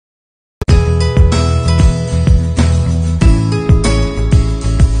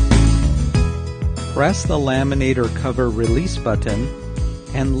Press the laminator cover release button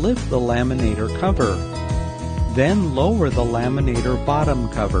and lift the laminator cover. Then lower the laminator bottom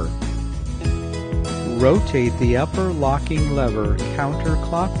cover. Rotate the upper locking lever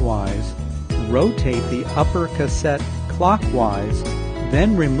counterclockwise. Rotate the upper cassette clockwise,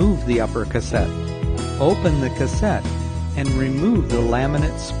 then remove the upper cassette. Open the cassette and remove the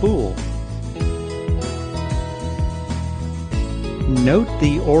laminate spool. Note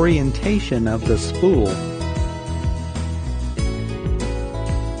the orientation of the spool.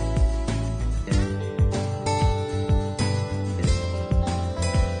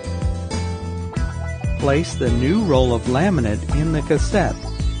 Place the new roll of laminate in the cassette,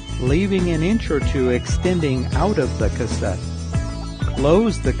 leaving an inch or two extending out of the cassette.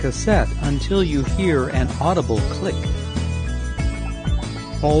 Close the cassette until you hear an audible click.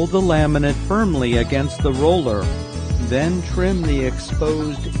 Hold the laminate firmly against the roller, then trim the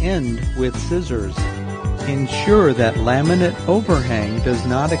exposed end with scissors. Ensure that laminate overhang does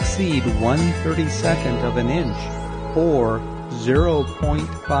not exceed 1/32 of an inch, or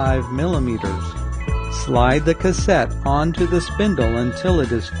 0.5 millimeters. Slide the cassette onto the spindle until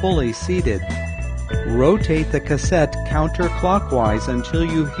it is fully seated. Rotate the cassette counterclockwise until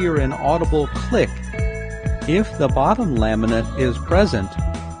you hear an audible click. If the bottom laminate is present,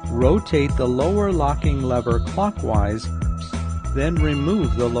 rotate the lower locking lever clockwise, then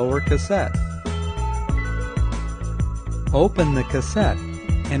remove the lower cassette. Open the cassette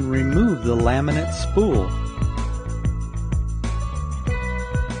and remove the laminate spool.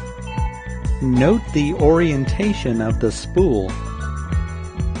 Note the orientation of the spool.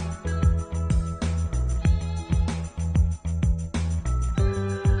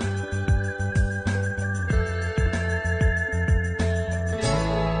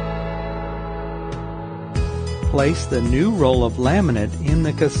 Place the new roll of laminate in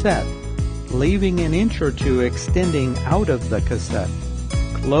the cassette, leaving an inch or two extending out of the cassette.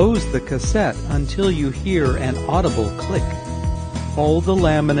 Close the cassette until you hear an audible click. Hold the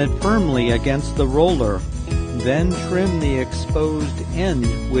laminate firmly against the roller, then trim the exposed end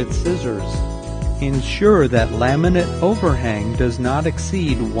with scissors. Ensure that laminate overhang does not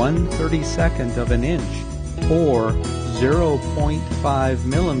exceed 1/32 of an inch, or 0.5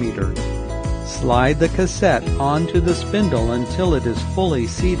 millimeters. Slide the cassette onto the spindle until it is fully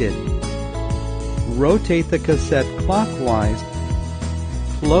seated. Rotate the cassette clockwise.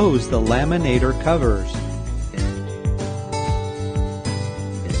 Close the laminator covers.